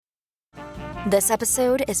This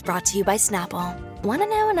episode is brought to you by Snapple. Want to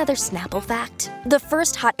know another Snapple fact? The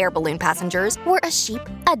first hot air balloon passengers were a sheep,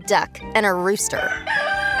 a duck, and a rooster.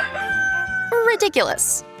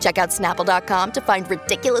 Ridiculous. Check out Snapple.com to find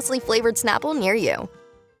ridiculously flavored Snapple near you.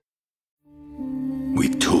 We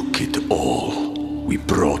took it all. We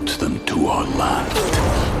brought them to our land.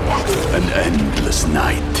 An endless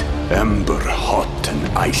night, ember hot and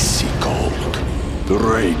icy cold. The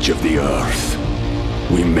rage of the earth.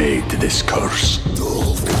 We made this curse.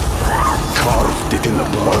 Carved it in the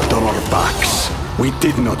blood on our backs. We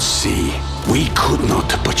did not see. We could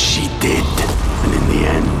not, but she did. And in the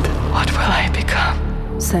end, what will I become?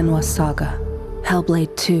 Senua's Saga.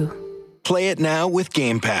 Hellblade 2. Play it now with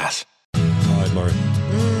Game Pass. All right, Martin.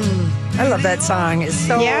 I love that song. It's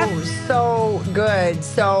so good.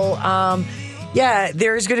 So,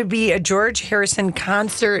 there's going to be a George Harrison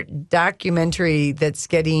concert documentary that's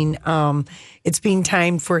getting, it's being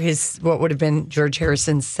timed for his, what would have been George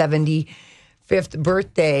Harrison's 75th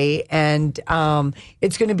birthday. And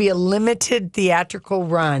it's going to be a limited theatrical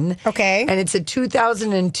run. Okay. And it's a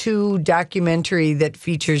 2002 documentary that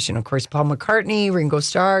features, of course, Paul McCartney, Ringo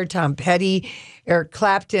Starr, Tom Petty, Eric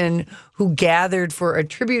Clapton, who gathered for a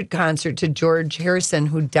tribute concert to George Harrison,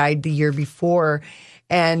 who died the year before.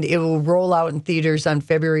 And it will roll out in theaters on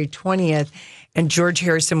February 20th. And George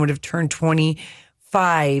Harrison would have turned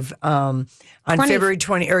 25 on February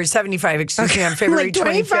 20, or 75, excuse me, on February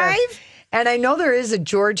 25th. And I know there is a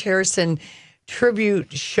George Harrison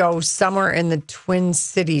tribute show somewhere in the Twin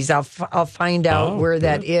Cities. I'll find out where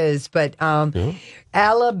that is. But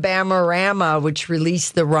Alabama-rama, which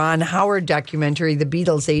released the Ron Howard documentary, The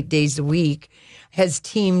Beatles 8 Days a Week, has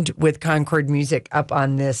teamed with Concord Music up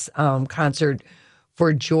on this concert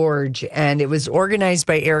for George. And it was organized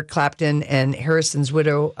by Eric Clapton and Harrison's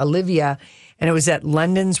widow, Olivia. And it was at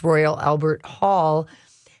London's Royal Albert Hall.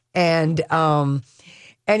 And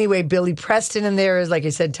anyway, Billy Preston in there is, like I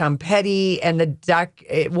said, Tom Petty. And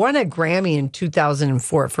it won a Grammy in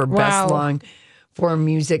 2004 for Best Long Form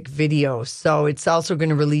Music Video. So it's also going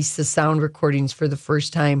to release the sound recordings for the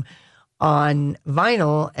first time on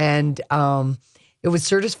vinyl. And it was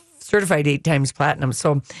certified 8 times platinum.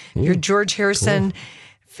 So you're a George Harrison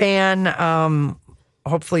fan.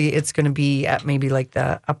 Hopefully it's going to be at maybe like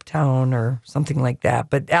the Uptown or something like that.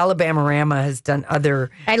 But Alabama-rama has done other...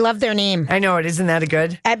 I love their name. I know it. Isn't that a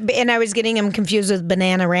good? And I was getting them confused with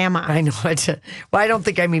Bananarama. I know it. Well, I don't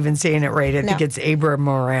think I'm even saying it right. I think it's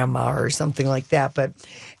Abramorama or something like that. But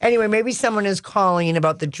anyway, maybe someone is calling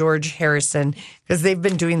about the George Harrison, because they've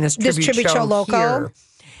been doing this tribute show local here.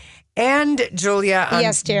 And Julia, on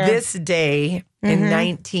this day in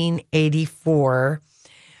 1984,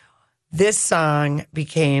 this song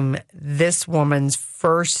became this woman's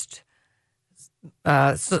first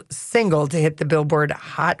single to hit the Billboard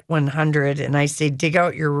Hot 100. And I say, dig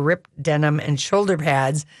out your ripped denim and shoulder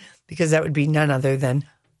pads, because that would be none other than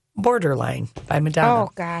Borderline by Madonna.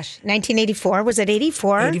 Oh, gosh. 1984. Was it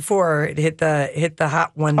 84? 84. It hit the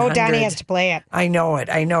Hot 100. Oh, Donnie has to play it. I know it.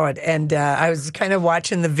 And I was kind of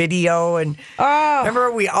watching the video. And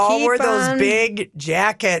remember, we all wore those big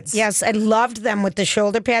jackets. Yes, I loved them with the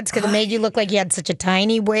shoulder pads because it made you look like you had such a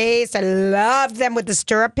tiny waist. I loved them with the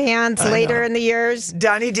stirrup pants later in the years.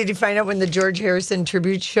 Donnie, did you find out when the George Harrison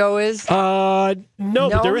tribute show is? No,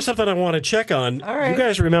 but there is something I want to check on. All right. You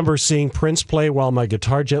guys remember seeing Prince play While My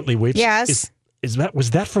Guitar Gently Weeps? Yes.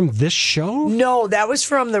 Was that from this show? No, that was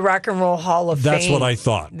from the Rock and Roll Hall of Fame. That's what I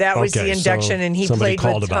thought. That was the induction, and he played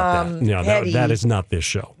with Tom Petty. That is not this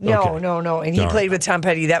show. No. And he played with Tom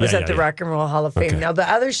Petty. That was at the Rock and Roll Hall of Fame. Okay. Now, the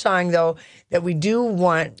other song, though, that we do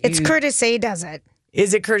want... It's Curtis A. does it.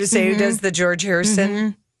 Is it Curtis A. who does the George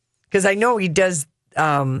Harrison? Because I know he does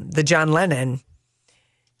the John Lennon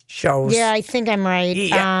shows. Yeah, I think I'm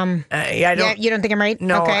right. I don't. You don't think I'm right?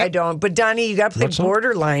 No, okay. I don't. But Donnie, you got to play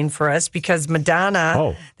Borderline for us, because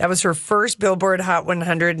Madonna, that was her first Billboard Hot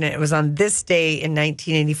 100, and it was on this day in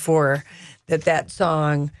 1984 that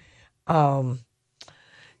song. So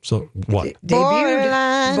what?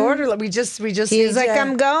 Debuted. Borderline. We just. He's like,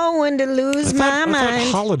 I'm going to lose my mind. I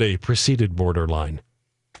thought Holiday preceded Borderline.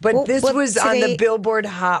 But this was on the Billboard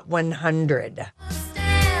Hot 100.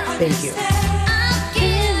 Thank you.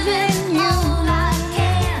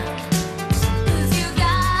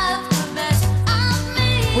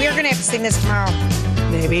 We are going to have to sing this tomorrow.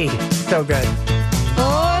 Maybe. So good.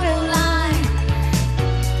 Borderline.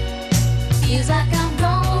 Feels like I'm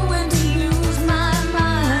going to lose my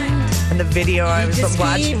mind. And the video, I was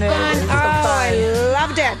watching it. I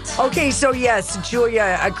loved it. Okay, so yes,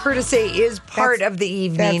 Julia, Curtis A. is part of the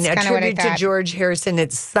evening. A tribute to George Harrison.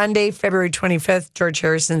 It's Sunday, February 25th, George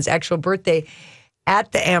Harrison's actual birthday,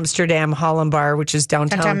 at the Amsterdam Holland Bar, which is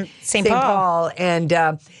downtown St. Paul. And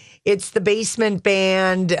it's the Basement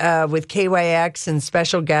Band with KYX and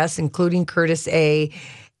special guests, including Curtis A.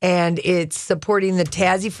 And it's supporting the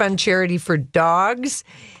Tassie Fund Charity for Dogs.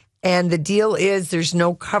 And the deal is there's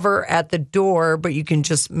no cover at the door, but you can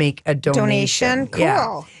just make a donation. Cool.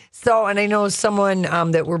 Yeah. So, and I know someone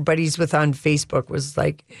that we're buddies with on Facebook was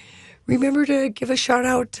like, remember to give a shout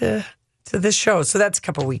out to this show. So that's a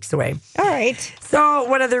couple weeks away. All right. So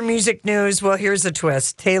what other music news? Well, here's a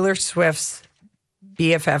twist. Taylor Swift's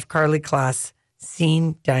BFF Carly Kloss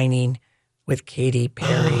seen dining with Katy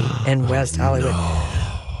Perry in West Hollywood.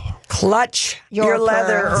 Clutch your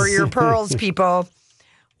leather pearls. or your pearls, people.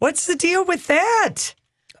 What's the deal with that?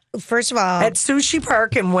 First of all, At Sushi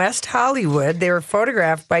Park in West Hollywood, they were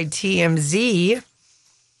photographed by TMZ.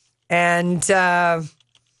 And, yep.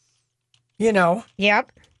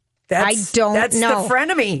 that's, I don't that's know. the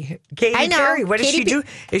frenemy, Katy I know. Perry. What does Katy she do?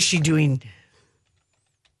 Is she doing...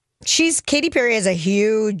 Katy Perry has a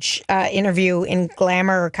huge interview in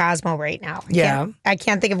Glamour or Cosmo right now. Yeah. I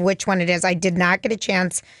can't think of which one it is. I did not get a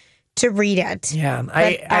chance to read it. Yeah,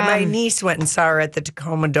 my niece went and saw her at the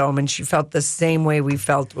Tacoma Dome, and she felt the same way we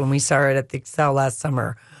felt when we saw her at the Excel last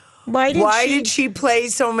summer. Why did she play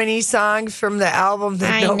so many songs from the album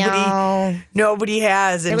that I know. nobody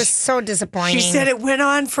has? And It was so disappointing. she said it went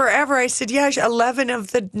on forever. I said, yeah, 11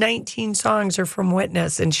 of the 19 songs are from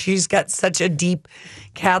Witness, and she's got such a deep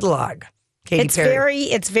catalog. Katy Perry.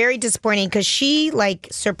 It's very disappointing because she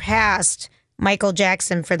surpassed Michael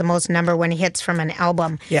Jackson for the most number one hits from an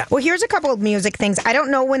album. Yeah. Well, here's a couple of music things. I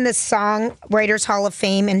don't know when the Songwriters Hall of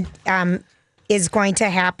Fame is going to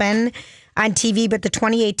happen on TV, but the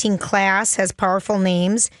 2018 class has powerful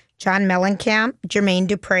names: John Mellencamp, Jermaine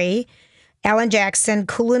Dupri, Alan Jackson,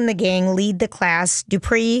 Kool and the Gang lead the class.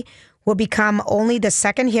 Dupri will become only the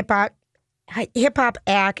second hip hop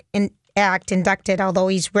act inducted, although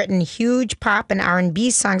he's written huge pop and R&B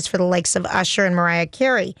songs for the likes of Usher and Mariah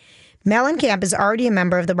Carey. Mellencamp is already a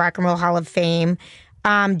member of the Rock and Roll Hall of Fame.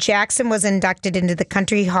 Jackson was inducted into the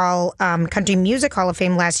Country Music Hall of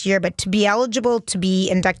Fame last year, but to be eligible to be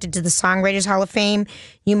inducted to the Songwriters Hall of Fame,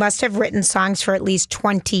 you must have written songs for at least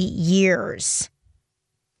 20 years.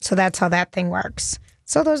 So that's how that thing works.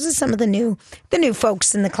 So those are some of the new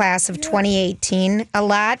folks in the class of 2018. A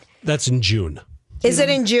lot. That's in June. Is it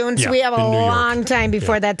in June? So Yeah, we have a in New York. long time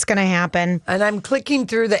before that's going to happen. And I'm clicking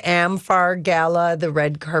through the AmFAR Gala, the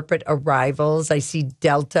red carpet arrivals. I see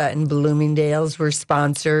Delta and Bloomingdale's were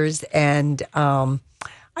sponsors. And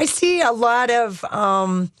I see a lot of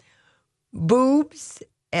boobs,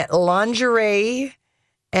 lingerie,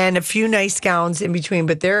 and a few nice gowns in between.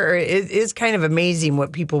 But it is kind of amazing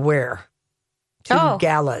what people wear to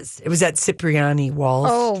galas. It was at Cipriani Wall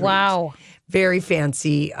Oh, Street. wow. Very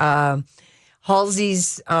fancy.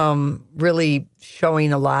 Halsey's really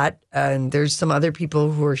showing a lot, and there's some other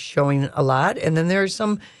people who are showing a lot, and then there are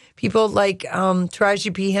some people like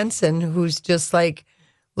Taraji P. Henson, who's just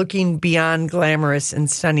looking beyond glamorous and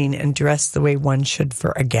stunning and dressed the way one should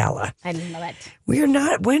for a gala. I love it. We are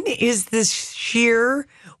not. When is this sheer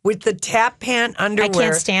with the tap pant underwear? I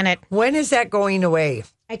can't stand it. When is that going away?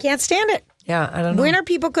 I can't stand it. Yeah, I don't know. When are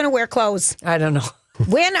people going to wear clothes? I don't know.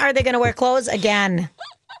 When are they going to wear clothes again?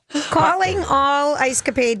 Calling all Ice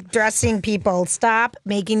Capade dressing people, stop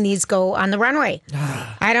making these go on the runway.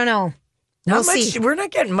 I don't know. We'll see. We're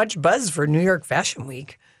not getting much buzz for New York Fashion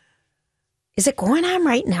Week. Is it going on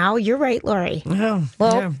right now? You're right, Lori. Yeah,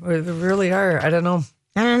 Well- yeah, we really are. I don't know.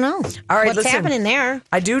 I don't know. All right, What's listen. happening there?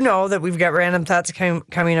 I do know that we've got random thoughts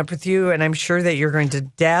coming up with you, and I'm sure that you're going to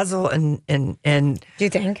dazzle and Do you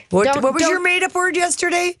think? what was your made up word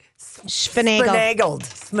yesterday? Finagle.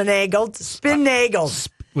 Spinagled.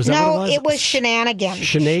 Was that No, what it was? it was shenanigan.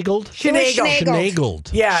 Shenagled? Finagled.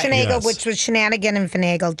 Yeah. Finagled, Yes. which was shenanigan and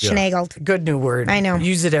finagled. Shenagled. Good new word. I know.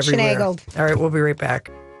 Use it everywhere. Finagled. All right, we'll be right back.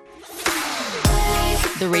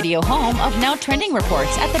 The radio home of Now Trending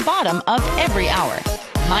reports at the bottom of every hour.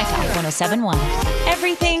 My Talk 1071.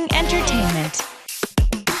 Everything entertainment.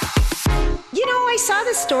 You know, I saw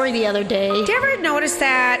this story the other day. Did you ever notice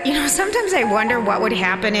that? You know, sometimes I wonder what would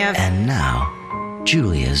happen if And now,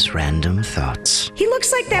 Julia's random thoughts. he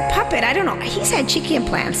looks like that puppet. I don't know. He's had cheeky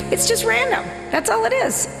implants. It's just random. That's all it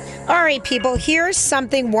is. All right, people, here's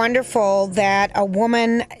something wonderful that a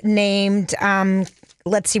woman named,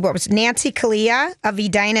 Nancy Kalia of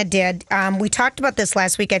Edina did. We talked about this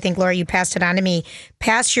last week. I think, Laura, you passed it on to me.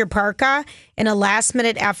 Pass your parka in a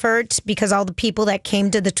last-minute effort because all the people that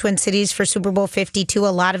came to the Twin Cities for Super Bowl 52, a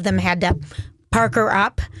lot of them had to park her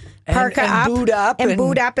up parka and up, boot up and and-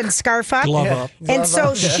 boot up and scarf up. Glove up. And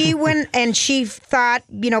so she went and she thought,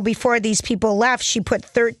 before these people left, she put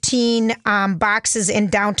 13 boxes in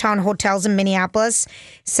downtown hotels in Minneapolis.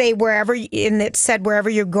 And it said, wherever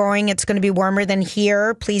you're going, it's going to be warmer than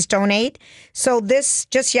here. Please donate. So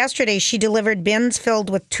just yesterday, she delivered bins filled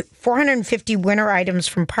with 450 winter items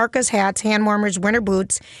from parkas, hats, hand warmers, winter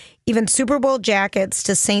boots, even Super Bowl jackets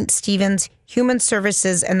to St. Stephen's Human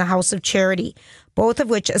Services and the House of Charity, both of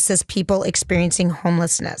which assist people experiencing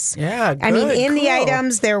homelessness. Yeah, I mean, good, in the cool.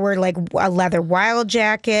 items, there were like a leather wild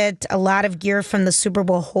jacket, a lot of gear from the Super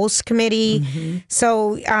Bowl host committee.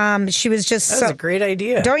 So she was just That was a great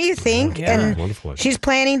idea. don't you think? Yeah. And Wonderful idea. she's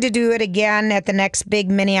planning to do it again at the next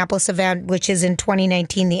big Minneapolis event, which is in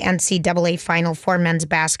 2019, the NCAA Final Four Men's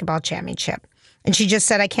Basketball Championship. And she just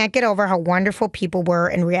said, I can't get over how wonderful people were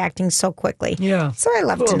and reacting so quickly. Yeah. So I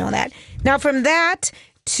love to know that. Now, from that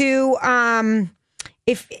to,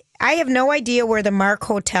 if I have no idea where the Mark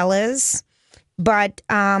Hotel is, but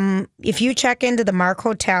if you check into the Mark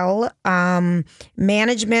Hotel,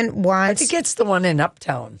 management I wants. think it's the one in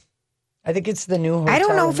Uptown. I think it's the new hotel. I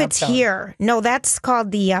don't know in if it's Uptown. here. No, that's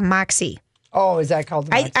called the Moxie. Oh, is that called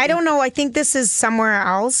the I Moxie? don't know. I think this is somewhere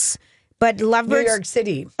else. But New Lovebirds, York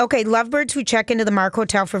City. okay, Lovebirds who check into the Mark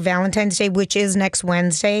Hotel for Valentine's Day, which is next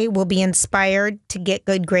Wednesday, will be inspired to get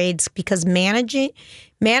good grades because management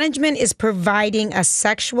is providing a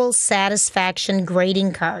sexual satisfaction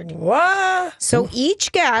grading card. What? So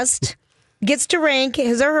each guest gets to rank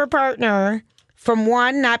his or her partner from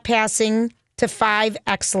 1 not passing to 5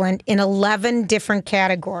 excellent in 11 different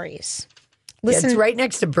categories. It's right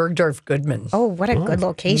next to Bergdorf Goodman. Oh, what a good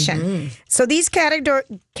location. So these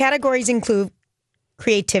categories include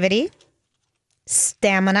creativity,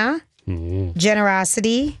 stamina,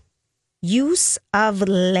 generosity, use of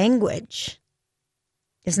language.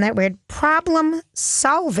 Isn't that weird? Problem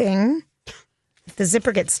solving, if the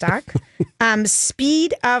zipper gets stuck,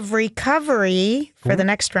 speed of recovery for the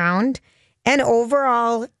next round, and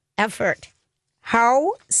overall effort.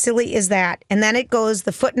 How silly is that? And then it goes,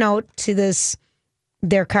 the footnote to this,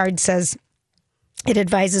 their card says, it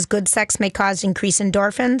advises good sex may cause increased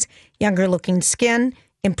endorphins, younger looking skin,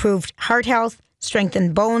 improved heart health,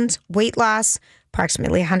 strengthened bones, weight loss,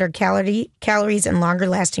 approximately 100 calories, and longer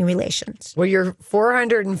lasting relations. Well, your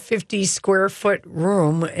 450 square foot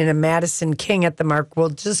room in a Madison King at the Mark will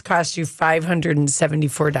just cost you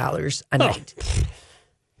 $574 a night.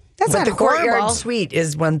 That's But not the horrible. courtyard suite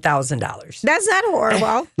is $1,000. That's not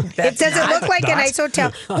horrible. It doesn't look like a nice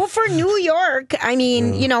hotel. Well, for New York, I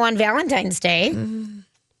mean, on Valentine's Day.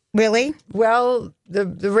 Really? Well, the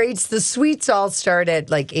rates, the suites all start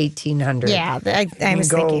at like $1,800. Yeah, I was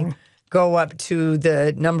thinking. Go up to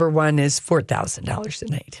the number one is $4,000 a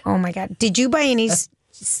night. Oh my God. Did you by any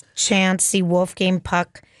chance see Wolfgang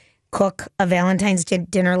Puck cook a Valentine's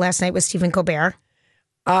dinner last night with Stephen Colbert?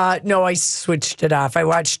 No, I switched it off. I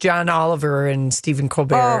watched John Oliver and Stephen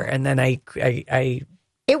Colbert, and then I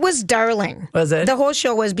It was darling. Was it? The whole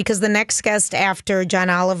show was because the next guest after John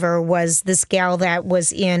Oliver was this gal that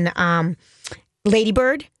was in Lady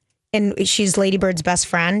Bird, and she's Lady Bird's best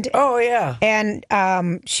friend. Oh, yeah. And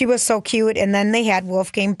she was so cute. And then they had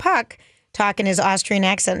Wolfgang Puck talking his Austrian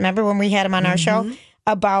accent. Remember when we had him on our show?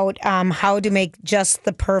 About how to make just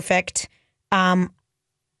the perfect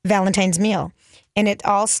Valentine's meal. And it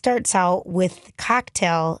all starts out with the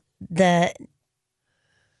cocktail, the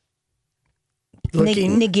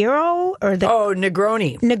Negro or the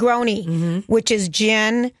Negroni. Negroni, which is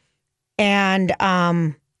gin and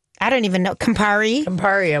I don't even know, Campari.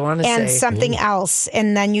 Campari, I want to say. And something else.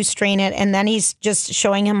 And then you strain it. And then he's just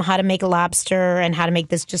showing him how to make a lobster and how to make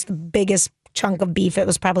this just the biggest chunk of beef. It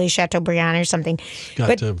was probably Chateaubriand or something.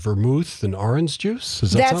 Got vermouth and orange juice?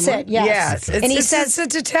 Is that That's sound it, right? yes. Yes. And he says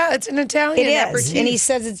it's an Italian it is. aperitif. And he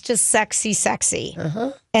says it's just sexy.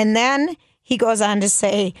 And then he goes on to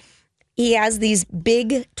say he has these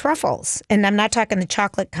big truffles. And I'm not talking the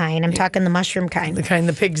chocolate kind. I'm talking the mushroom kind. The kind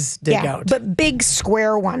the pigs dig out. But big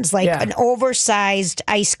square ones, like an oversized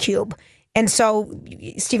ice cube. And so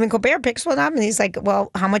Stephen Colbert picks one up and he's like,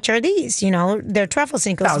 well, how much are these? They're truffles.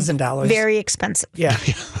 And he goes, $1,000. Very expensive. Yeah.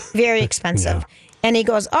 Very expensive. And he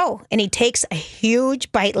goes, oh, and he takes a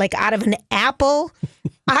huge bite, like out of an apple,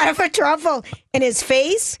 out of a truffle in his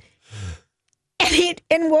face.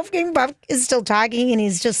 And Wolfgang Puck is still talking and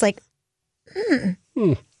he's just like,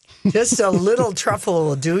 Just a little truffle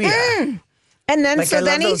will do you. And then Like so I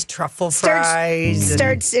then love he those truffle fries.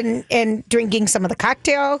 starts in drinking some of the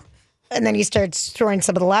cocktail. And then he starts throwing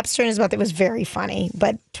some of the lobster in his mouth. It was very funny.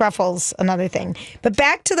 But truffles, another thing. But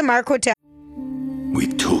back to the Mark Hotel. We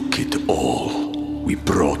took it all. We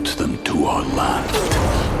brought them to our land.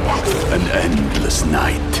 An endless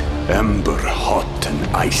night, ember hot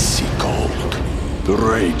and icy cold. The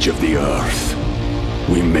rage of the earth.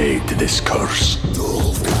 We made this curse.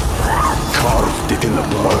 Carved it in the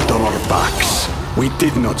blood on our backs. We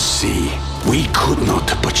did not see. We could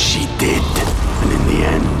not, but she did. And in the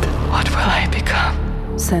end, What will I become?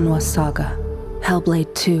 Senua's Saga.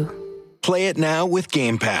 Hellblade 2. Play it now with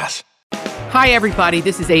Game Pass. Hi, everybody.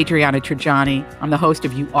 This is Adriana Trajani. I'm the host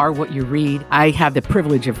of You Are What You Read. I have the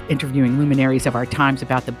privilege of interviewing luminaries of our times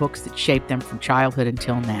about the books that shaped them from childhood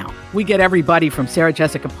until now. We get everybody from Sarah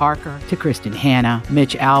Jessica Parker to Kristen Hanna,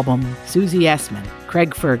 Mitch Albom, Susie Essman,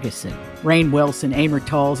 Craig Ferguson, Rainn Wilson, Amor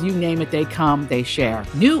Tolls, you name it, they come, they share.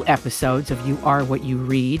 New episodes of You Are What You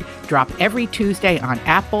Read drop every Tuesday on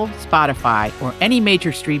Apple, Spotify, or any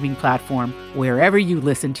major streaming platform wherever you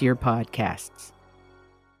listen to your podcasts.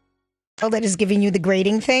 That is giving you the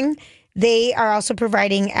grading thing. They are also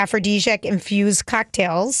providing aphrodisiac infused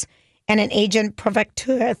cocktails and an agent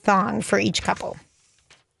provocateur thong for each couple.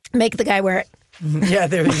 Make the guy wear it. Yeah,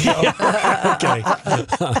 there you go. Okay.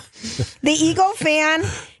 The Eagle fan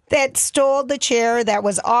that stole the chair that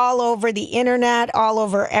was all over the internet, all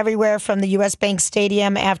over everywhere from the U.S. Bank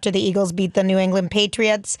Stadium after the Eagles beat the New England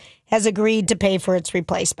Patriots has agreed to pay for its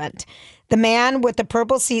replacement. The man with the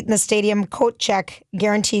purple seat in the stadium coat check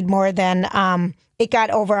guaranteed more than, it got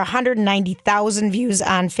over 190,000 views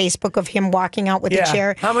on Facebook of him walking out with the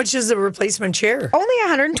chair. How much is a replacement chair? Only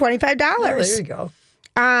 $125. Oh, there you go.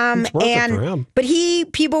 It's worth it for him. But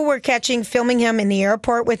people were filming him in the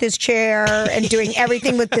airport with his chair and doing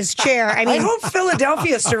everything with his chair. I mean, I hope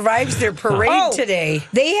Philadelphia survives their parade today.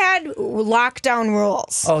 They had lockdown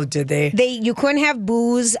rules. Oh, did they? You couldn't have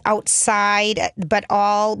booze outside, but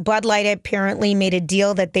Bud Light apparently made a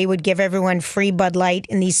deal that they would give everyone free Bud Light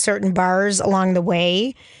in these certain bars along the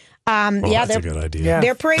way. That's a good idea. Yeah.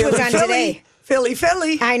 Their parade was on today.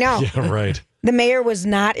 Philly. I know. Yeah, right. The mayor was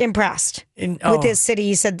not impressed with his city.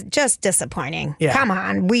 He said, just disappointing. Yeah. Come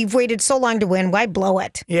on. We've waited so long to win. Why blow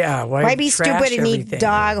it? Yeah. Why be stupid and eat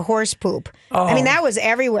dog horse poop? I mean, that was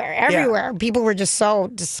everywhere. Everywhere. People were just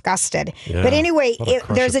so disgusted. Yeah. But anyway, What a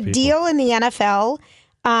crush there's of a people. deal in the NFL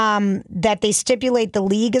that they stipulate the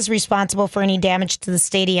league is responsible for any damage to the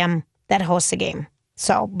stadium that hosts a game.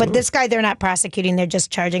 So, but this guy, they're not prosecuting. They're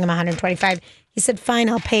just charging him $125. He said, fine,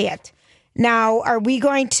 I'll pay it. Now, are we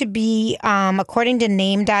going to be, according to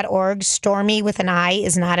name.org, Stormy with an I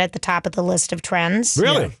is not at the top of the list of trends.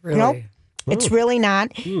 Really? Really? Nope. It's really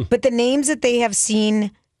not. But the names that they have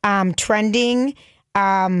seen trending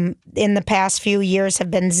in the past few years have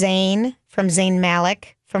been Zayn from Zayn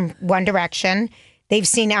Malik from One Direction. They've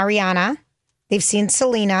seen Ariana. They've seen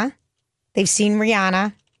Selena. They've seen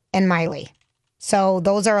Rihanna and Miley. So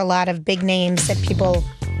those are a lot of big names that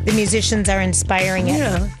the musicians are inspiring it.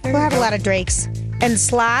 Yeah, we'll have a lot of Drakes. And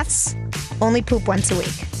sloths only poop once a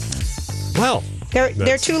week. Well,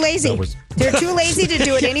 They're too lazy. They're too lazy to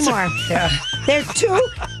do it anymore. Yeah. They're too.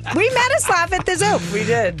 We met a sloth at the zoo. We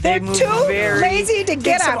did. They're move too very, lazy to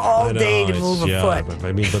get takes them up. all day to it's- move a foot. But,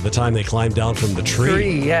 I mean, by the time they climb down from the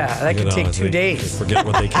tree, That could take 2 they days. forget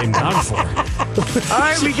what they came down for. All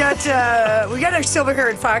right, we got our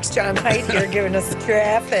silver-haired fox, John Height, here giving us the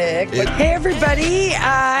traffic. Hey, everybody.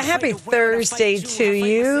 Happy Thursday to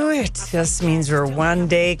you. It just means we're one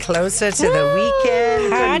day closer to the weekend.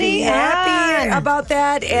 Couldn't be Party happy on. about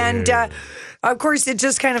that. And, of course, it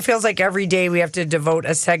just kind of feels like every day we have to devote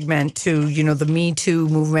a segment to, the Me Too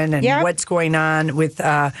movement and what's going on with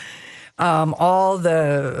all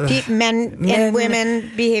the Men and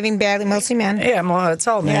women behaving badly, mostly men. Yeah, well, it's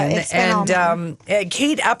all men. it's been all and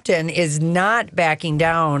Kate Upton is not backing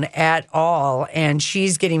down at all, and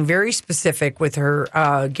she's getting very specific with her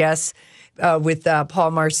guests with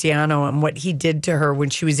Paul Marciano and what he did to her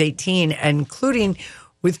when she was 18, including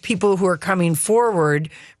with people who are coming forward,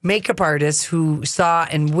 makeup artists who saw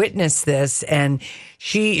and witnessed this, and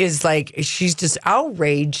she's just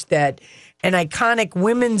outraged that an iconic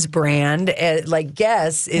women's brand like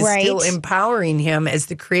Guess is still empowering him as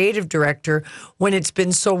the creative director when it's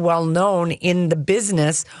been so well known in the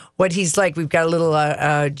business what he's like. We've got a little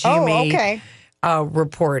GMA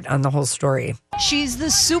report on the whole story. She's the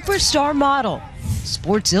superstar model,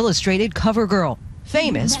 Sports Illustrated cover girl,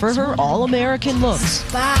 famous for her all-American looks,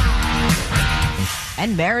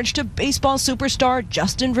 and marriage to baseball superstar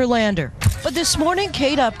Justin Verlander. But this morning,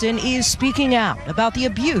 Kate Upton is speaking out about the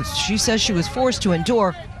abuse she says she was forced to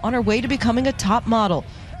endure on her way to becoming a top model.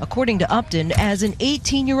 According to Upton, as an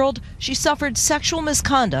 18-year-old, she suffered sexual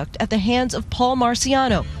misconduct at the hands of Paul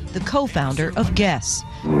Marciano, the co-founder of Guess.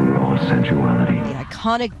 Raw sensuality. The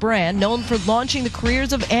iconic brand known for launching the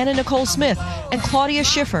careers of Anna Nicole Smith and Claudia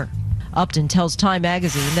Schiffer. Upton tells Time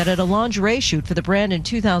magazine that at a lingerie shoot for the brand in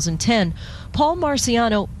 2010, Paul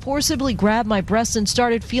Marciano forcibly grabbed my breasts and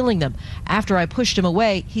started feeling them. After I pushed him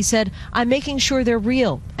away, he said, "I'm making sure they're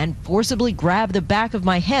real," and forcibly grabbed the back of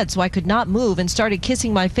my head so I could not move and started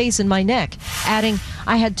kissing my face and my neck, adding,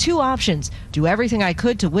 "I had two options, do everything I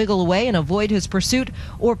could to wiggle away and avoid his pursuit,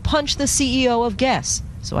 or punch the CEO of Guess.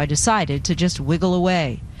 So I decided to just wiggle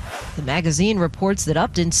away." The magazine reports that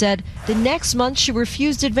Upton said the next month she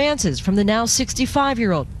refused advances from the now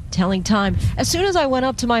 65-year-old, telling Time, "As soon as I went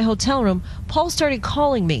up to my hotel room, Paul started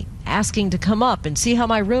calling me, asking to come up and see how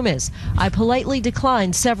my room is. I politely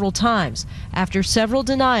declined several times. After several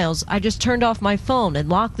denials, I just turned off my phone and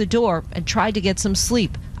locked the door and tried to get some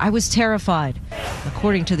sleep. I was terrified."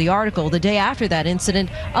 According to the article, the day after that incident,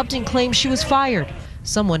 Upton claimed she was fired.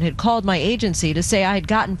 Someone had called my agency to say I had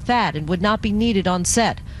gotten fat and would not be needed on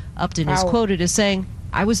set. Upton is quoted as saying,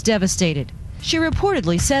 "I was devastated." She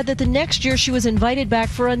reportedly said that the next year she was invited back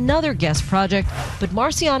for another guest project, but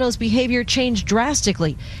Marciano's behavior changed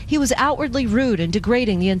drastically. He was outwardly rude and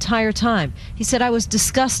degrading the entire time. He said I was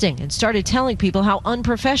disgusting and started telling people how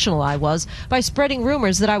unprofessional I was by spreading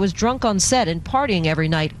rumors that I was drunk on set and partying every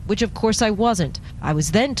night, which of course I wasn't. I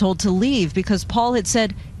was then told to leave because Paul had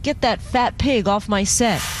said, "Get that fat pig off my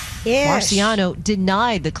set." Yes. Marciano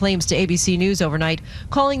denied the claims to ABC News overnight,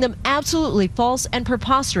 calling them absolutely false and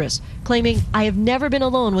preposterous, claiming, "I have never been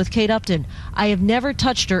alone with Kate Upton. I have never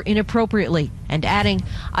touched her inappropriately," and adding,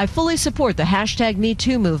 "I fully support the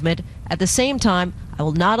 #MeToo movement. At the same time, I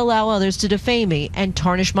will not allow others to defame me and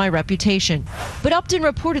tarnish my reputation." But Upton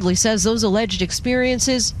reportedly says those alleged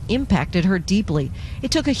experiences impacted her deeply.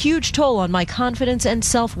 "It took a huge toll on my confidence and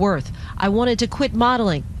self-worth. I wanted to quit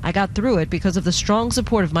modeling. I got through it because of the strong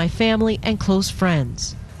support of my family and close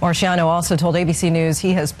friends." Marciano also told ABC News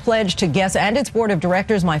he has pledged to Guess and its board of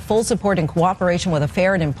directors my full support and cooperation with a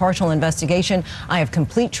fair and impartial investigation. "I have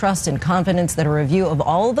complete trust and confidence that a review of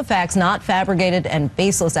all of the facts, not fabricated and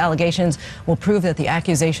baseless allegations, will prove that the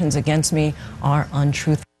accusations against me are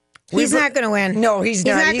untruthful." He's not going to win. No, he's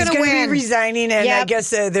not. He's going to be resigning, and Yep. I guess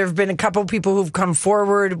there have been a couple people who've come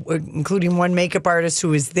forward, including one makeup artist who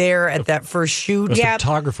was there at that first shoot. A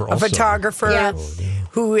photographer also. A photographer Yep.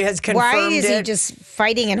 who has confirmed Why is he it. just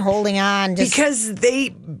fighting and holding on? Because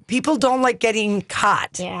people don't like getting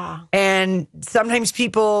caught. Yeah. And sometimes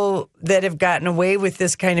people that have gotten away with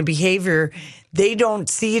this kind of behavior, they don't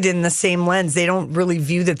see it in the same lens. They don't really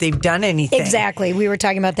view that they've done anything. Exactly. We were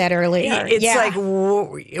talking about that earlier. It's Yeah. like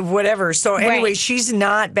whatever. So anyway, Right. she's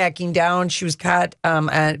not backing down. She was caught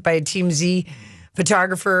by a TMZ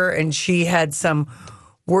photographer, and she had some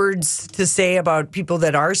words to say about people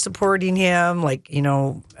that are supporting him. Like, I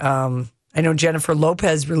know Jennifer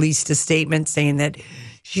Lopez released a statement saying that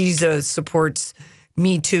she supports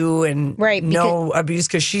Me Too and no abuse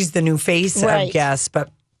because she's the new face of Guess. But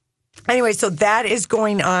anyway, so that is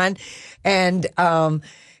going on. And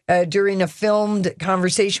during a filmed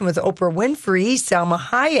conversation with Oprah Winfrey, Salma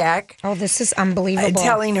Hayek. Oh, this is unbelievable.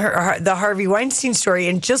 Telling her the Harvey Weinstein story.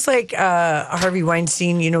 And just like Harvey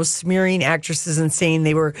Weinstein, smearing actresses and saying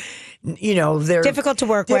they were, they're difficult to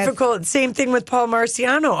work with. Same thing with Paul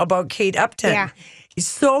Marciano about Kate Upton. Yeah. It's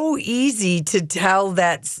so easy to tell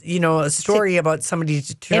that, a story about somebody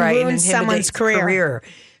to try and ruin intimidate someone's career.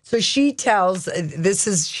 So she tells,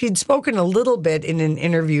 she'd spoken a little bit in an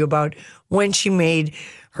interview about when she made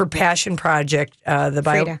her passion project,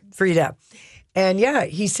 Frida. And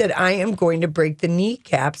he said, "I am going to break the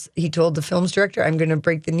kneecaps." He told the film's director, "I'm going to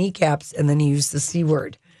break the kneecaps," and then he used the C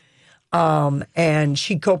word. And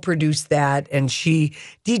she co-produced that, and she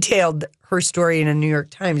detailed her story in a New York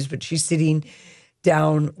Times, but she's sitting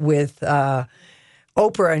down with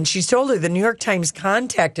Oprah, and she's told her the New York Times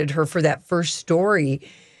contacted her for that first story.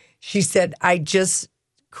 She said, "I just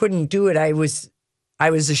couldn't do it. I was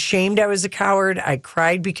ashamed I was a coward. I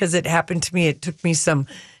cried because it happened to me. It took me some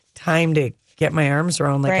time to get my arms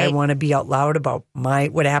around. I want to be out loud about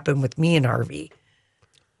what happened with me and Harvey."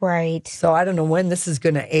 Right. So I don't know when this is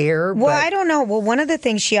going to air. Well, I don't know. Well, one of the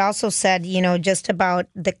things she also said, just about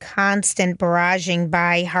the constant barraging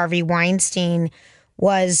by Harvey Weinstein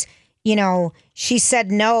was, she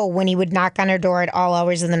said no when he would knock on her door at all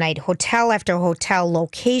hours of the night, hotel after hotel,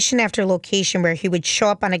 location after location where he would show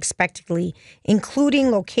up unexpectedly, including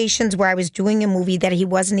locations where I was doing a movie that he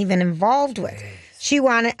wasn't even involved with. She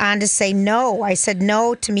wanted on to say no. I said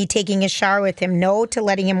no to me taking a shower with him, no to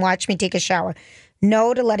letting him watch me take a shower,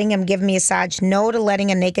 no to letting him give me a massage, no to letting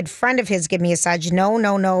a naked friend of his give me a massage, no,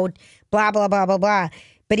 blah, blah, blah, blah, blah.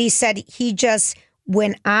 But he said he just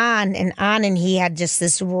went on, and he had just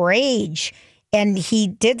this rage. And he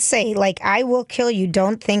did say, like, I will kill you.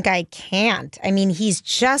 Don't think I can't. I mean, he's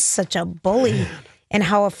just such a bully. And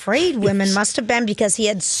how afraid women must have been because he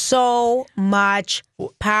had so much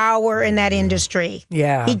power in that industry.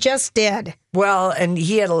 Yeah. He just did. Well, and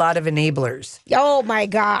he had a lot of enablers. Oh, my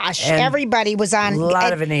gosh. And everybody was on. A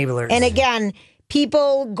lot of enablers. And again,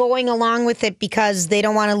 people going along with it because they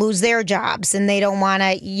don't want to lose their jobs and they don't want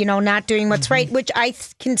to, not doing what's right, which I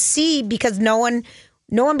can see because no one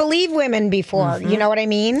believed women before. You know what I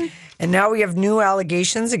mean? And now we have new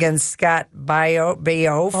allegations against Scott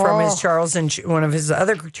Baio from his one of his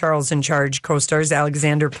other Charles in Charge co-stars,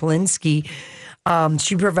 Alexander Polinsky.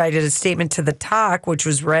 She provided a statement to The Talk, which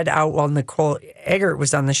was read out while Nicole Eggert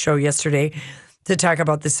was on the show yesterday to talk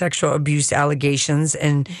about the sexual abuse allegations.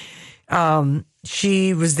 And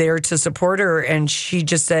she was there to support her. And she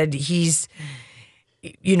just said he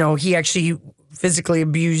actually physically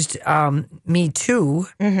abused me too.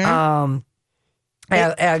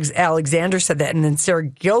 Alexander said that. And then Sarah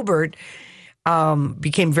Gilbert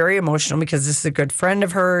became very emotional because this is a good friend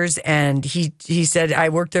of hers. And he said, I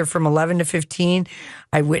worked there from 11 to 15.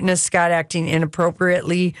 I witnessed Scott acting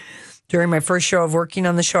inappropriately. During my first show of working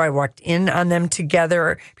on the show, I walked in on them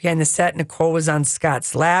together behind the set. Nicole was on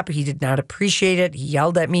Scott's lap. He did not appreciate it. He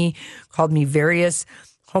yelled at me, called me various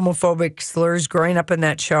homophobic slurs. Growing up in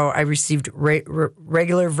that show, I received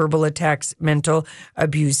regular verbal attacks, mental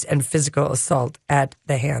abuse, and physical assault at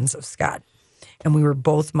the hands of Scott. And we were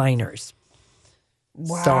both minors.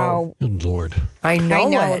 Wow. So, good Lord. I know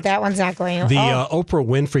it. That one's not going on. The Oprah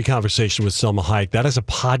Winfrey conversation with Selma Hayek, that is a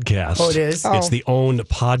podcast. Oh, it is? It's the own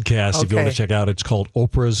podcast. If you want to check out, it's called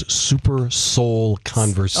Oprah's Super Soul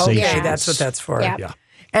Conversations. Okay, that's what that's for. Yep. Yeah.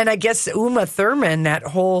 And I guess Uma Thurman, that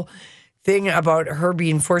whole thing about her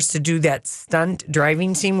being forced to do that stunt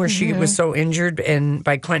driving scene where she was so injured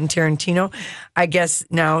by Quentin Tarantino. I guess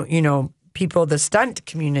now, the stunt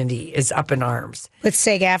community is up in arms. With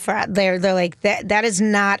SAG-AFTRA, they're like, that is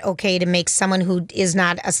not okay to make someone who is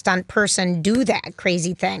not a stunt person do that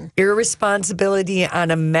crazy thing. Irresponsibility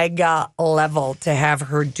on a mega level to have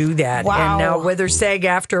her do that. Wow. And now whether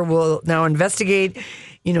SAG-AFTRA will now investigate,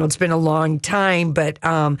 it's been a long time, but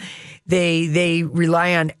they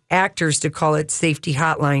rely on actors to call it safety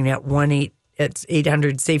hotline at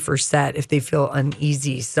 800-SAFER-SET if they feel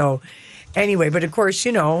uneasy. So anyway, but of course,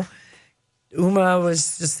 Uma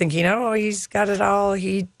was just thinking, he's got it all.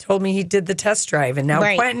 He told me he did the test drive. And now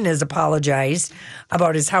Quentin has apologized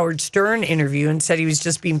about his Howard Stern interview and said he was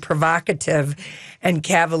just being provocative and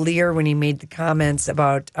cavalier when he made the comments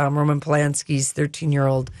about Roman Polanski's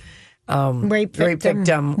 13-year-old rape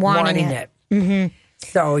victim wanting it. Mm-hmm.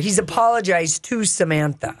 So he's apologized to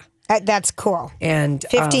Samantha. That's cool. And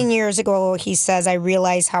 15 years ago, he says, I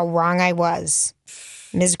realized how wrong I was.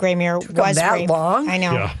 Ms. Graymer was that raped. long? I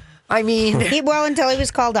know. Yeah. I mean, until he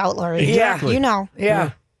was called out, Lori. Exactly.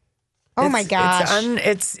 Yeah. Oh my gosh.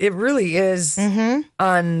 It really is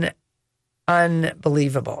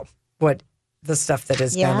unbelievable what the stuff that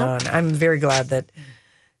has been on. I'm very glad that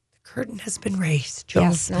the curtain has been raised, Joe.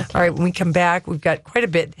 Yes. Okay. All right, when we come back, we've got quite a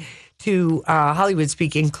bit to Hollywood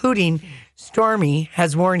speak, including Stormy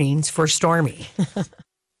has warnings for Stormy.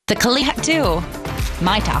 The Kaliha 2.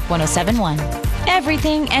 My Talk 107.1.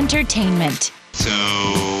 Everything entertainment. So,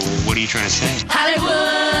 what are you trying to say?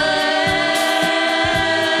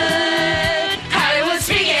 Hollywood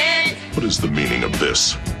speaking. What is the meaning of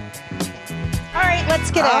this? All right, let's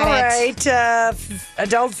get All at right,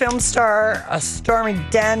 adult film star Stormy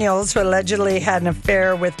Daniels, who allegedly had an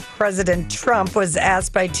affair with President Trump, was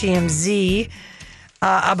asked by TMZ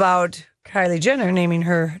about Kylie Jenner naming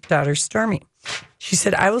her daughter Stormy. She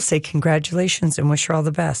said, I will say congratulations and wish her all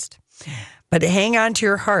the best. But hang on to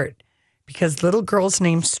your heart, because little girls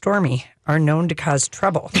named Stormy are known to cause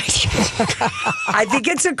trouble. I think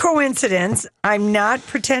it's a coincidence. I'm not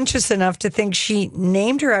pretentious enough to think she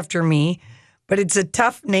named her after me, but it's a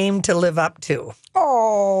tough name to live up to.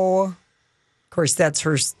 Oh. Of course, that's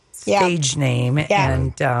her stage name. Yeah.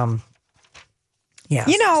 And, Stormy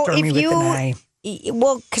if with an I.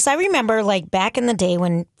 Well, because I remember, back in the day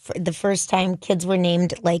when the first time kids were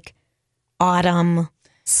named, Autumn,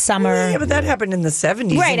 Summer. Yeah, but that happened in the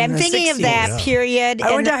 70s. Right, and I'm the thinking 60s. of that period.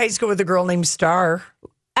 I went to high school with a girl named Star.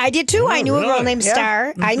 I did too. I knew a girl named Yeah.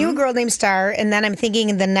 Star. Mm-hmm. I knew a girl named Star. And then I'm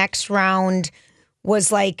thinking the next round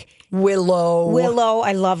was Willow.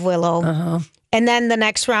 I love Willow. Uh-huh. And then the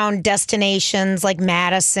next round, destinations like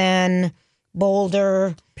Madison,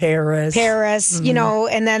 Boulder, Paris.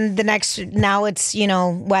 Mm-hmm. And then the next, now it's,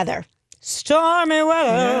 weather. Stormy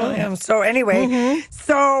weather. Yeah. So anyway,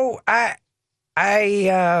 so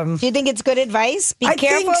Do you think it's good advice? Be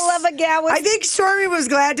careful of a gal with... I think Stormy was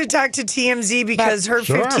glad to talk to TMZ because her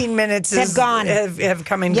 15 minutes have gone. Have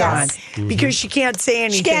come and gone. Because she can't say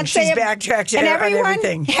anything. She can't say backtracked and on everyone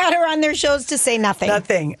everything. had her on their shows to say nothing.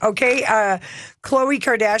 Nothing. Okay. Khloe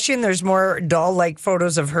Kardashian, there's more doll-like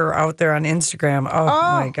photos of her out there on Instagram. Oh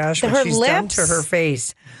my gosh, what her she's done lips. to her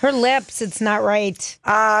face. Her lips, it's not right.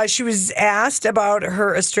 She was asked about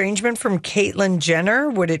her estrangement from Caitlyn Jenner.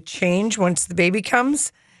 Would it change once the baby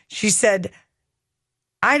comes? She said,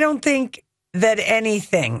 I don't think that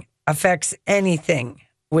anything affects anything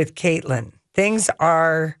with Caitlyn. Things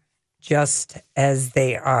are just as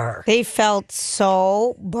they are. They felt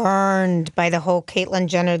so burned by the whole Caitlyn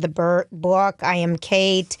Jenner, the book, I Am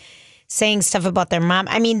Kate, saying stuff about their mom.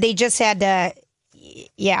 I mean, they just had to,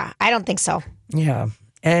 I don't think so. Yeah.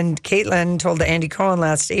 And Caitlyn told Andy Cohen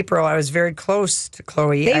last April, I was very close to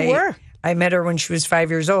Khloe. They were. I met her when she was 5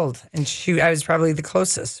 years old, and I was probably the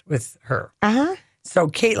closest with her. Uh-huh. So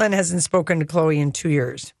Caitlyn hasn't spoken to Khloe in 2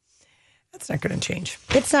 years. That's not going to change.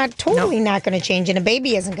 It's not not going to change, and a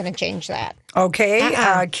baby isn't going to change that. Okay.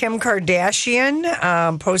 Kim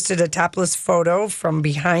Kardashian posted a topless photo from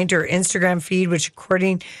behind her Instagram feed, which,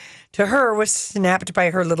 according to her, was snapped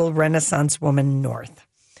by her little Renaissance woman, North.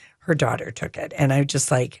 Her daughter took it, and I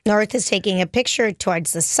just like... North is taking a picture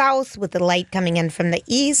towards the south with the light coming in from the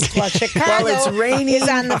east, while Chicago it's raining. is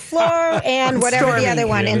on the floor, and whatever Stormy. the other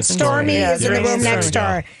one. Yeah, and it's Stormy stormy. is in the room next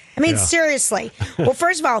door. I mean, seriously. Well,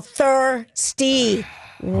 first of all, thirsty.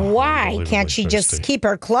 Why can't she just keep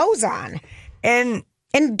her clothes on? And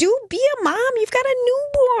be a mom. You've got a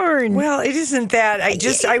newborn. Well, it isn't that.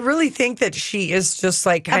 I really think that she is just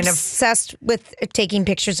like kind of obsessed with taking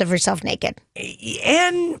pictures of herself naked.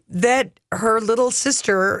 And that her little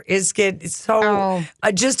sister is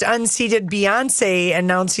just unseated Beyonce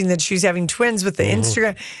announcing that she's having twins with the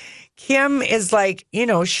Instagram. Kim is like,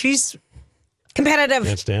 she's competitive.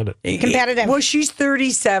 Can't stand it. Competitive. Well, she's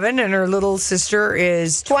 37 and her little sister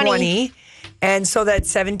is 20. And so that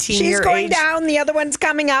 17-year She's going age, down. The other one's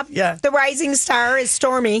coming up. Yeah. The rising star is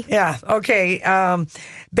Stormy. Yeah. Okay.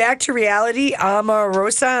 Back to reality.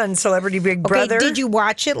 Omarosa on Celebrity Big Brother. Did you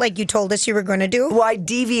watch it like you told us you were going to do? Well, I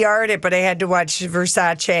DVR'd it, but I had to watch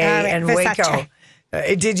Versace and Versace. Waco.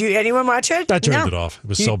 Did anyone watch it? I turned it off. It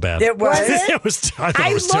was so bad. It was? I thought it was terrible.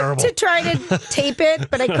 I looked to try to tape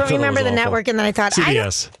it, but I couldn't remember the awful. network, and then I thought,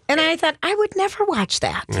 CBS. I would never watch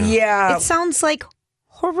that. Yeah. It sounds like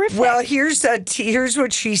horrific. Well, here's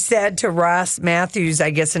what she said to Ross Matthews,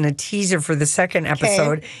 I guess, in a teaser for the second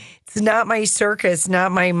episode. Okay. It's not my circus,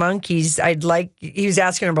 not my monkeys. He was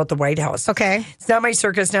asking her about the White House. Okay. It's not my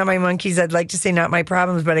circus, not my monkeys. I'd like to say not my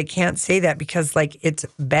problems, but I can't say that because, it's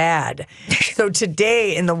bad. So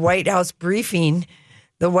today in the White House briefing,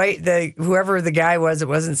 whoever the guy was, it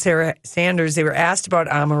wasn't Sarah Sanders, they were asked about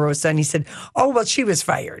Omarosa, and he said, oh, well, she was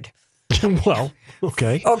fired. Well,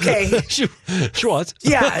 okay. Okay. she was.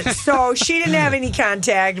 Yeah, so she didn't have any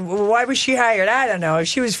contact. Why was she hired? I don't know.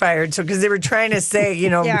 She was fired. So, because they were trying to say,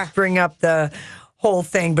 bring up the whole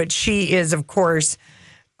thing. But she is, of course,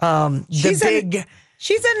 she's a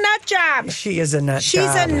nut job. She is a nut job.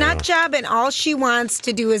 She's a nut job, and all she wants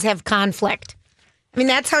to do is have conflict. I mean,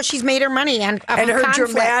 that's how she's made her money. And her conflict.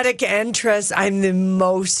 Dramatic entrance, I'm the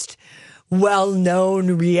most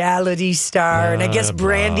well-known reality star. And I guess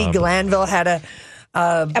Brandy Glanville had a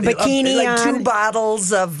bikini on. 2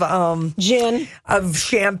 bottles of gin, of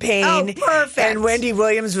champagne. Oh, perfect. And Wendy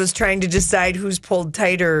Williams was trying to decide who's pulled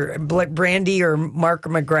tighter, Brandy or Mark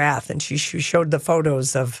McGrath, and she showed the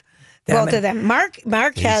photos of them. Both of them. Mark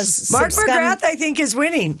McGrath, I think, is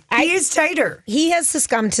winning. He is tighter. He has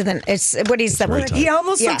succumbed to He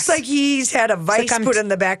almost looks like he's had a vice put in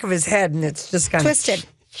the back of his head, and it's just kind twisted.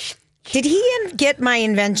 of Did he get my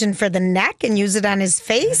invention for the neck and use it on his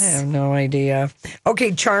face? I have no idea.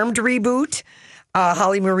 Okay, Charmed reboot.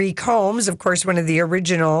 Holly Marie Combs, of course, one of the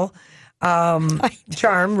original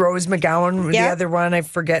Charmed. Rose McGowan, the other one, I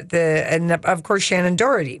forget and of course Shannon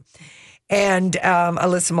Doherty. And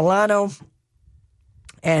Alyssa Milano.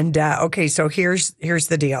 And okay, so here's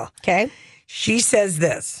the deal. Okay. She says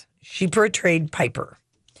this. She portrayed Piper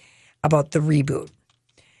about the reboot.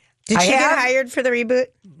 Did she get hired for the reboot?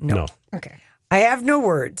 No. Okay. I have no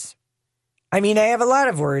words. I mean, I have a lot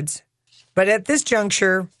of words, but at this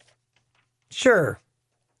juncture, sure.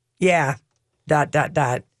 Yeah. ...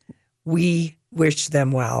 We wish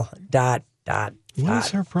them well. ... What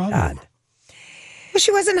is her problem? Well,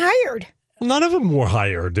 she wasn't hired. Well, none of them were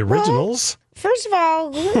hired. The originals. Well, first of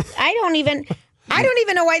all, I don't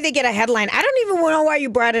even know why they get a headline. I don't even know why you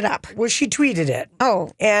brought it up. Well, she tweeted it.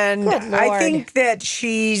 Oh. And good Lord. I think that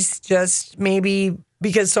she's just maybe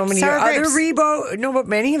Because so many Sour other grapes. but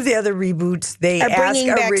many of the other reboots, they Are ask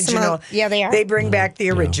bringing back original. yeah, they are. They bring back the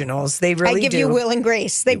originals. They really I give do. you Will and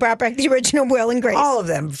Grace. They brought back the original Will and Grace. All of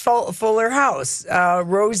them. Fuller House,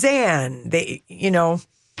 Roseanne.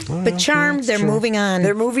 But Charmed, they're moving on.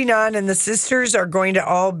 They're moving on, and the sisters are going to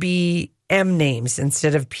all be M names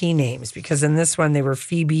instead of P names because in this one they were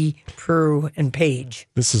Phoebe, Prue, and Paige.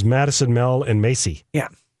 This is Madison, Mel, and Macy. Yeah.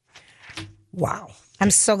 Wow. I'm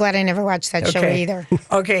so glad I never watched that show either.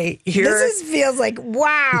 Okay, Feels like,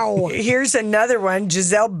 wow. Here's another one.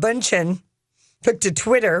 Giselle Bundchen took to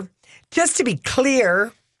Twitter. Just to be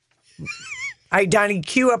clear, Donnie,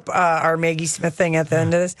 cue up our Maggie Smith thing at the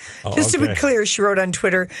end of this. To be clear, she wrote on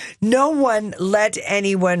Twitter, no one let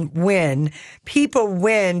anyone win. People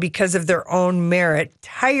win because of their own merit.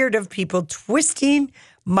 Tired of people twisting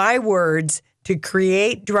my words to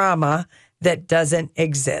create drama that doesn't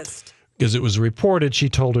exist. Because it was reported she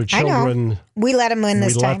told her children. We let them win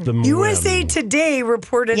this time. USA Today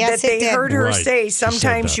reported that they heard her say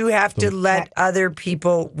sometimes you have to let other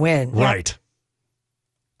people win. Right.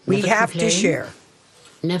 We Never have complain, to share.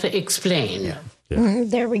 Never explain.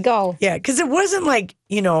 There we go. Yeah, because it wasn't like,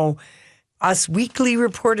 Us Weekly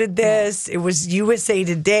reported this. It was USA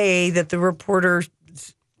Today that the reporter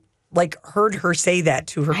heard her say that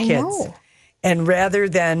to her kids. Know. And rather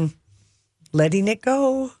than letting it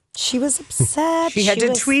go, she was upset. She had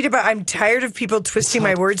to tweet about, I'm tired of people twisting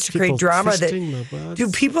my words to create drama.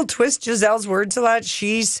 Do people twist Giselle's words a lot?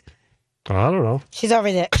 I don't know. She's over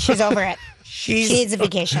it. She's over it. She needs a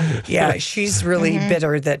vacation. Yeah, she's really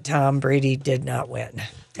bitter that Tom Brady did not win.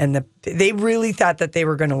 And they really thought that they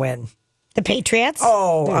were going to win. The Patriots?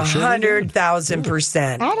 Oh,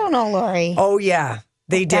 100,000%. I don't know, Lori. Oh, yeah.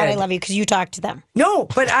 They did. God, I love you because you talked to them. No,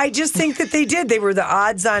 but I just think that they did. They were the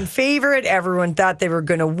odds-on favorite. Everyone thought they were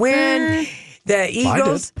going to win. The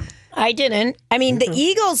Eagles. I didn't. I mean, the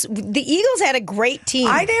Eagles had a great team.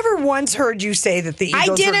 I never once heard you say that the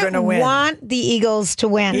Eagles were going to win. I didn't want the Eagles to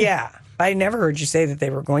win. Yeah. I never heard you say that they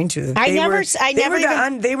were going to.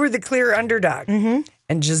 They were the clear underdog. Mm-hmm.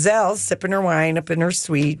 And Giselle, sipping her wine up in her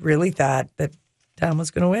suite, really thought that Tom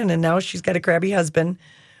was going to win. And now she's got a crabby husband.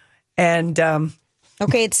 And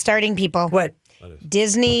okay, it's starting, people. What?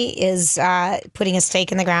 Disney is putting a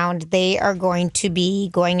stake in the ground. They are going to be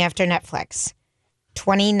going after Netflix.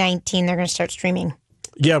 2019, they're going to start streaming.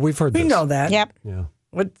 Yeah, we've heard this. We know that. Yep. Yeah.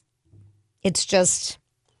 What? It's just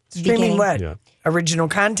streaming beginning. what? Yeah. Original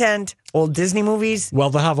content, old Disney movies. Well,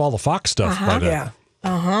 they'll have all the Fox stuff by then.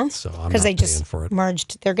 Yeah. So I'm Because not they paying just for it.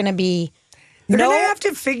 merged. They're going to be. They're going to have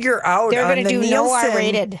to figure out. They're going to do Nielsen, no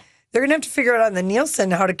R-rated. They're going to have to figure out on the Nielsen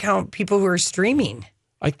how to count people who are streaming.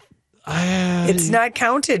 It's not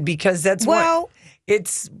counted because that's one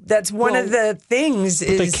of the things.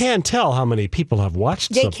 But they can tell how many people have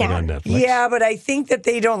watched something on Netflix. Yeah, but I think that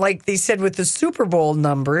they don't, like they said with the Super Bowl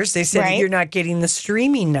numbers, they said you're not getting the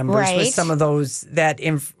streaming numbers with some of those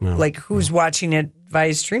like who's watching it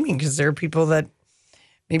via streaming because there are people that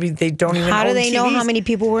maybe they don't even How do own they know TVs. how many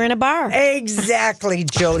people were in a bar? Exactly,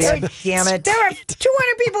 Julia. Damn it. There were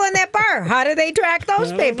 200 people in that bar. How do they track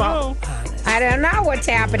those people? I don't know what's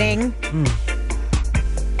happening.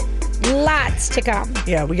 Lots to come.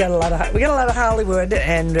 Yeah, we got a lot of Hollywood,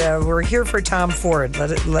 and we're here for Tom Ford.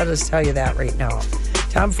 Let us tell you that right now.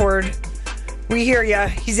 Tom Ford, we hear you.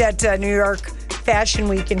 He's at New York Fashion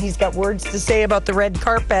Week, and he's got words to say about the red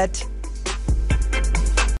carpet.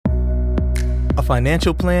 A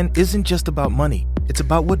financial plan isn't just about money. It's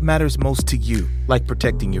about what matters most to you, like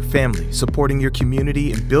protecting your family, supporting your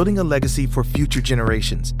community, and building a legacy for future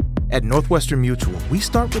generations. At Northwestern Mutual, we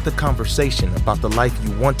start with a conversation about the life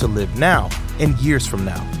you want to live now and years from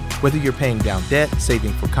now. Whether you're paying down debt,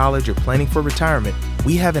 saving for college, or planning for retirement,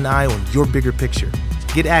 we have an eye on your bigger picture.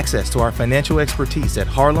 Get access to our financial expertise at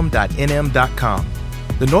harlem.nm.com.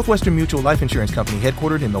 The Northwestern Mutual Life Insurance Company,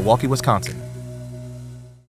 headquartered in Milwaukee, Wisconsin.